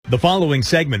The following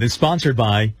segment is sponsored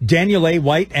by Daniel A.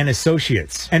 White and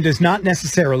Associates and does not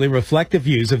necessarily reflect the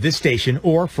views of this station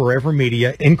or Forever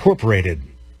Media Incorporated.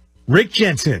 Rick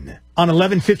Jensen on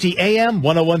 1150 AM,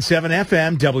 1017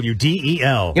 FM,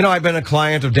 WDEL. You know, I've been a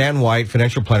client of Dan White,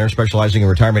 financial planner specializing in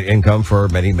retirement income for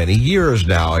many, many years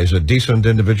now. He's a decent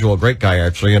individual, a great guy,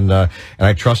 actually, and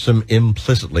I trust him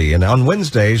implicitly. And on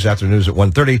Wednesdays, after news at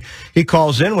 1:30, he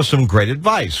calls in with some great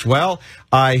advice. Well,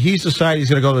 he's decided he's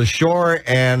going to go to the shore,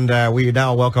 and we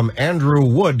now welcome Andrew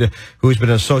Wood, who's been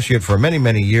an associate for many,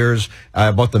 many years,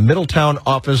 both the Middletown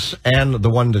office and the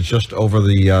one that's just over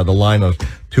the line of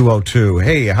 202.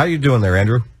 Hey, how you doing there,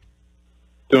 Andrew?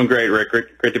 Doing great, Rick.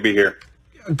 Great to be here.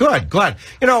 Good, glad.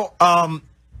 You know,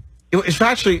 it's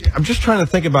actually, I'm just trying to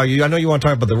think about you. I know you want to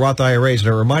talk about the Roth IRAs,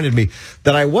 and it reminded me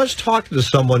that I was talking to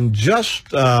someone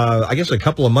just, I guess, a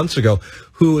couple of months ago,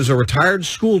 who is a retired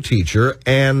school teacher,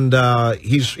 and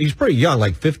he's pretty young,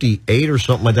 like 58 or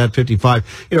something like that,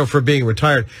 55, you know, for being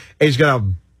retired. And he's got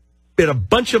a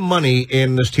bunch of money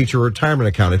in this teacher retirement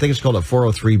account. I think it's called a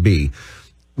 403B,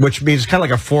 which means it's kind of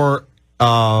like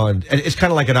it's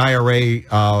kind of like an IRA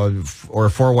or a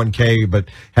 401k, but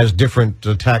has different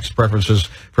tax preferences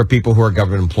for people who are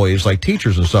government employees, like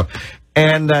teachers and stuff.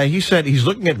 And he said he's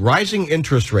looking at rising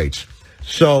interest rates.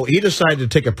 So he decided to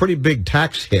take a pretty big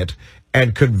tax hit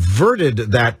and converted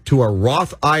that to a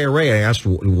Roth IRA. I asked,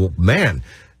 well, man,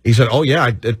 he said, oh, yeah, I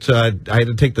had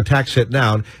to take the tax hit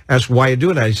now. I asked, why are you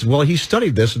doing that? He said, well, he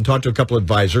studied this and talked to a couple of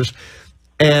advisors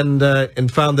and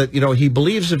found that, you know, he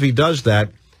believes if he does that,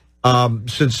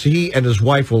 since he and his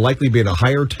wife will likely be in a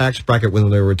higher tax bracket when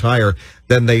they retire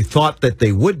than they thought that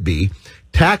they would be,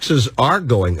 taxes are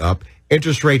going up,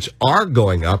 interest rates are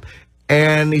going up,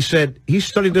 and he said he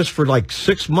studied this for like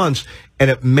 6 months, and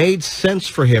it made sense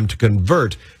for him to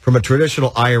convert from a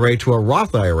traditional IRA to a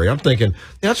Roth IRA. I'm thinking,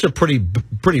 that's a pretty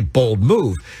bold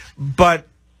move. But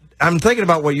I'm thinking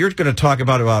about what you're going to talk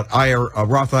about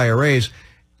Roth IRAs,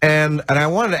 and I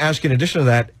wanted to ask you, in addition to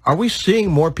that, are we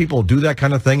seeing more people do that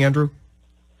kind of thing, Andrew?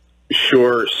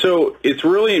 Sure. So it's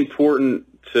really important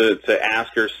to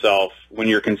ask yourself when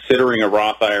you're considering a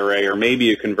Roth IRA or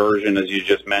maybe a conversion, as you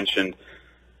just mentioned.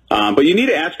 But you need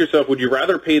to ask yourself, would you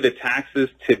rather pay the taxes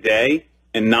today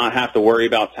and not have to worry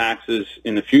about taxes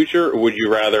in the future, or would you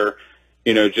rather,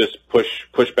 you know, just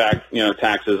push back, you know,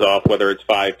 taxes off, whether it's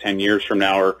 5, 10 years from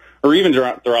now, or even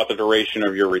throughout the duration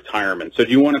of your retirement? So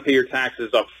do you want to pay your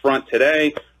taxes up front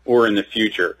today or in the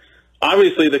future?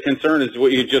 Obviously, the concern is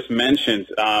what you just mentioned.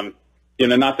 You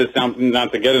know, not to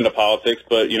get into politics,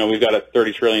 but, you know, we've got a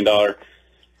 $30 trillion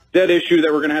debt issue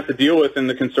that we're going to have to deal with, and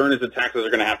the concern is that taxes are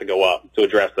going to have to go up to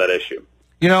address that issue.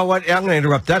 You know what? I'm going to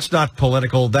interrupt. That's not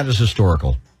political. That is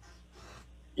historical.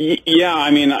 Yeah, I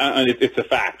mean, it's a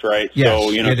fact, right? Yes, so,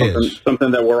 you know, it is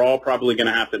something that we're all probably going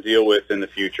to have to deal with in the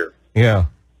future. Yeah.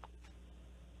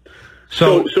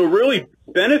 So really,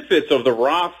 benefits of the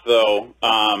Roth, though,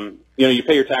 you know, you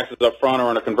pay your taxes up front, or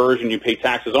on a conversion, you pay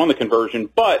taxes on the conversion,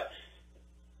 but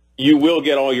you will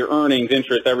get all your earnings,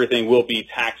 interest, everything will be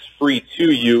tax-free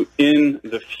to you in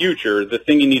the future. The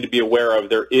thing you need to be aware of,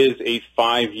 there is a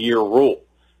 5-year rule.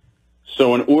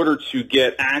 So in order to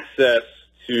get access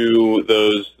to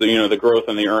those, you know, the growth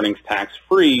and the earnings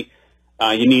tax-free,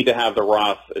 you need to have the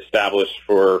Roth established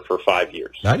for 5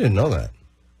 years. I didn't know that.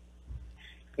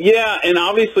 Yeah, and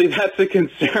obviously that's a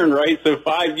concern, right? So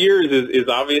 5 years is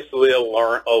obviously a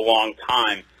long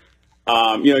time.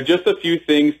 You know, just a few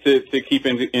things to keep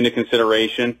into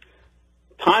consideration.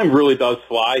 Time really does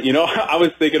fly. You know, I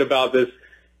was thinking about this,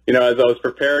 you know, as I was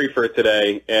preparing for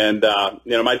today, and,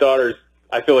 you know, my daughter's,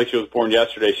 I feel like she was born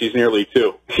yesterday. She's nearly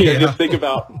 2. You know, just think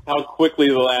about how quickly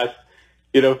the last,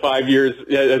 you know, 5 years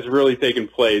has really taken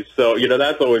place. So, you know,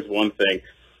 that's always one thing.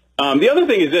 The other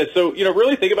thing is this. So, you know,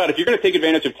 really think about if you're going to take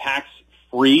advantage of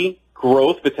tax-free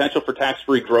growth, potential for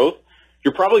tax-free growth,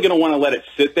 you're probably going to want to let it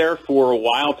sit there for a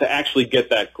while to actually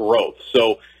get that growth.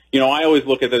 So, you know, I always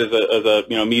look at it as a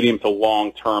you know, medium to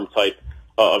long-term type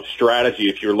of strategy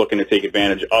if you're looking to take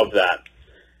advantage of that.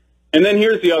 And then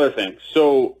here's the other thing.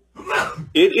 So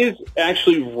it is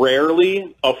actually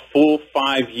rarely a full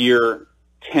 5-year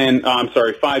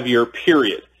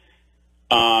period.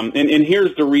 And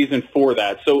here's the reason for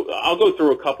that. So I'll go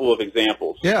through a couple of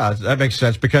examples. Yeah, that makes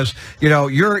sense because, you know,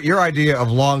 your idea of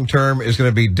long-term is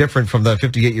going to be different from the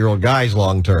 58-year-old guy's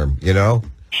long-term, you know?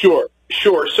 Sure.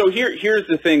 So here's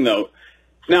the thing, though.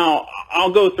 Now,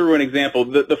 I'll go through an example.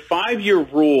 The 5-year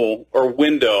rule, or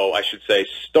window, I should say,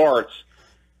 starts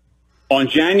on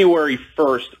January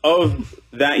 1st of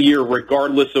that year,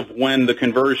 regardless of when the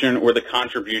conversion or the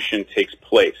contribution takes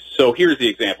place. So here's the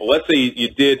example. Let's say you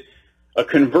did a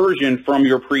conversion from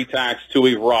your pre-tax to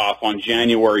a Roth on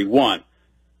January 1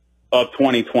 of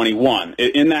 2021.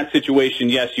 In that situation,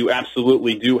 yes, you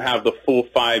absolutely do have the full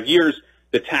 5 years.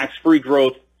 The tax-free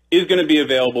growth is going to be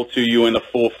available to you in the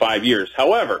full 5 years.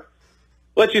 However,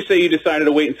 let's just say you decided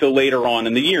to wait until later on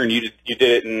in the year and you did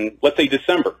it in, let's say,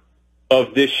 December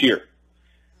of this year.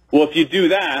 Well, if you do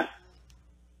that,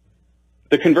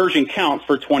 the conversion counts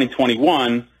for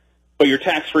 2021, but your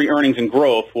tax-free earnings and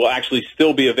growth will actually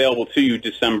still be available to you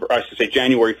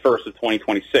January 1st of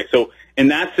 2026. So in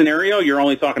that scenario, you're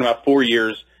only talking about 4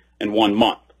 years and 1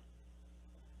 month.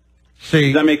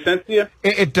 See, does that make sense to you?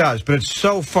 It does, but it's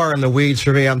so far in the weeds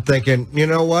for me. I'm thinking, you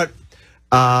know what?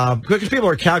 Because people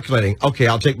are calculating, okay,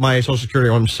 I'll take my Social Security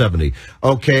when I'm 70.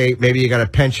 Okay, maybe you got a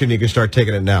pension, you can start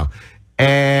taking it now.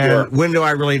 And sure. When do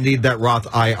I really need that Roth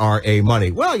IRA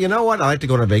money? Well, you know what? I like to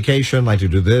go on vacation, like to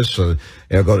do this, go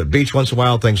to the beach once in a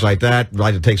while, things like that.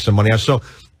 Like to take some money out. So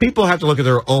people have to look at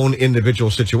their own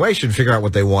individual situation, figure out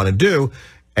what they want to do.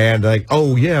 And like,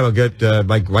 oh, yeah, I'll get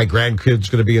my grandkid's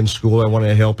going to be in school. I want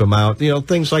to help him out. You know,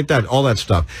 things like that, all that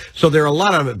stuff. So there are a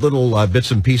lot of little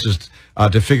bits and pieces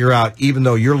to figure out, even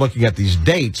though you're looking at these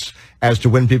dates as to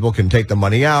when people can take the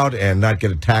money out and not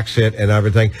get a tax hit and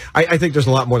everything. I think there's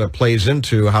a lot more that plays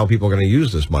into how people are going to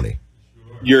use this money.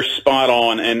 You're spot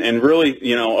on. And really,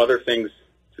 you know, other things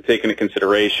to take into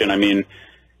consideration. I mean,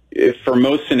 for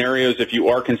most scenarios, if you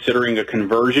are considering a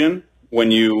conversion,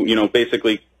 when you know,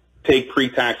 basically take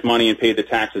pre-tax money and pay the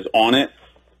taxes on it,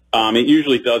 it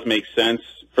usually does make sense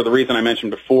for the reason I mentioned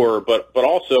before, but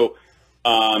also, you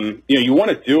know, you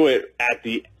want to do it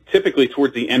typically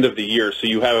towards the end of the year, so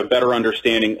you have a better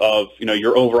understanding of, you know,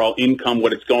 your overall income,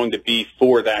 what it's going to be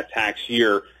for that tax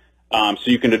year, so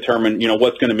you can determine, you know,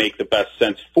 what's going to make the best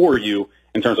sense for you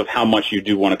in terms of how much you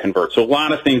do want to convert. So a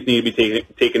lot of things need to be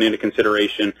taken into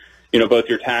consideration, you know, both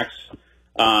your tax,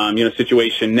 you know,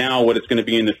 situation now, what it's going to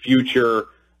be in the future,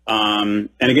 and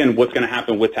again, what's going to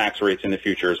happen with tax rates in the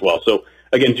future as well. So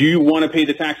again, do you want to pay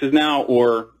the taxes now,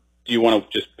 or do you want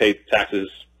to just pay taxes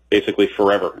basically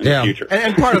forever in the future?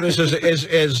 And part of this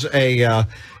is an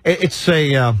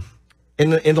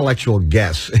intellectual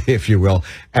guess, if you will,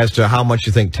 as to how much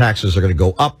you think taxes are going to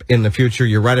go up in the future.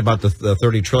 You're right about the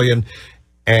 $30 trillion,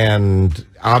 and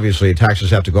obviously taxes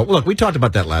have to go up. Look, we talked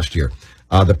about that last year.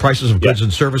 The prices of goods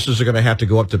and services are going to have to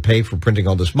go up to pay for printing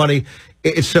all this money.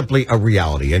 It's simply a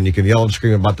reality, and you can yell and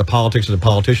scream about the politics and the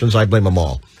politicians. I blame them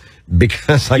all.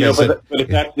 Because, like I said, but if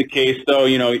that's the case, though,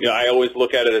 you know, I always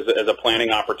look at it as a planning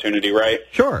opportunity, right?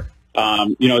 Sure.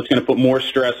 You know, it's going to put more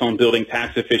stress on building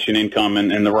tax-efficient income,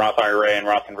 and the Roth IRA and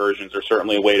Roth conversions are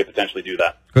certainly a way to potentially do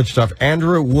that. Good stuff.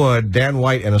 Andrew Wood, Dan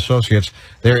White and Associates.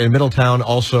 They're in Middletown.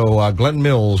 Also, Glen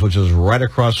Mills, which is right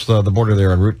across the border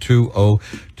there on Route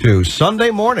 202.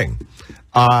 Sunday morning.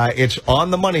 It's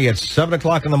on the money. It's 7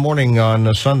 o'clock in the morning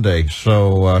on Sunday.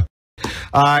 So,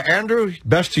 Andrew,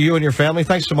 best to you and your family.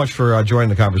 Thanks so much for joining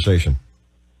the conversation.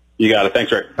 You got it.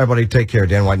 Thanks, Rick. Everybody, take care.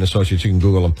 Dan White and Associates. You can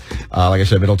Google them. Like I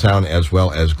said, Middletown as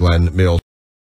well as Glen Mills.